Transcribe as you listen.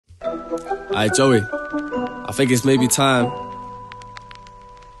Alright, Joey, I think it's maybe time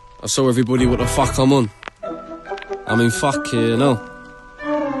I show everybody what the fuck I'm on. I mean, fuck it, you know.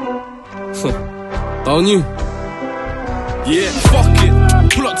 Don't you? Yeah, fuck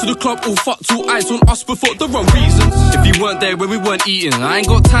it. Pull up to the club, all fucked, all eyes on us, but for the wrong reasons. If you weren't there when we weren't eating, I ain't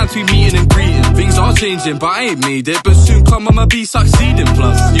got time to be meeting and greeting. Things are changing, but I ain't made it. But soon come I'ma be succeeding.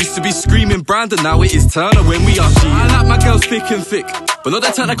 Plus, used to be screaming Brandon, now it is Turner when we are cheating. I like my girls thick and thick, but not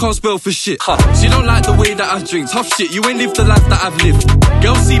that type that can't spell for shit. She don't like the way that I drink. Tough shit, you ain't lived the life that I've lived.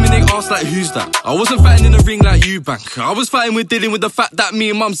 Girls see me, they ask like, who's that? I wasn't fighting in the ring like you, bank. I was fighting with dealing with the fact that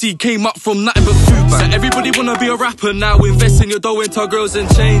me and Mumsy came up from nothing but food bank. So everybody wanna be a rapper now, investing your dough into girls and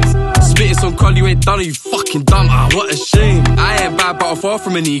chains. Spitting some crud, you ain't done it, you fucking dumb. Ah, what a shame. I ain't bad, but I'm far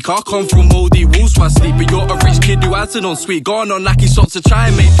from an eek. I come from moldy walls, so I sleep. But you're a rich kid who acted on sweet. Going on lucky shots to try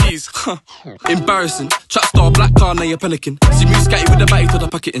and make peace. Embarrassing. Trap star, black car, now you're panicking. See me scatty with the batty till I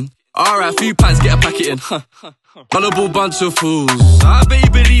pack it in. Alright, few pints, get a packet in. Gullible bunch of fools. I bet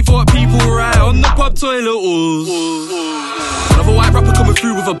you believe what people write on the pub toilet walls. Another white rapper coming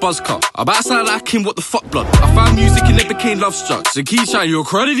through with a buzz cut. I about to sound like him, what the fuck, blood? I found music and it became love struck. So keep trying, you're a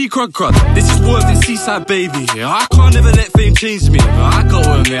cruddy crud crud. This is worse than Seaside, baby. I can't ever let fame change me. But I got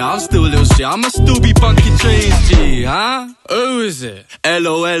one, man, I'm still a little shit. I'ma still be bunking trains, G, huh? Oh, is it?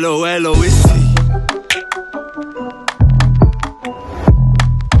 L-O-L-O-L-O, it's T.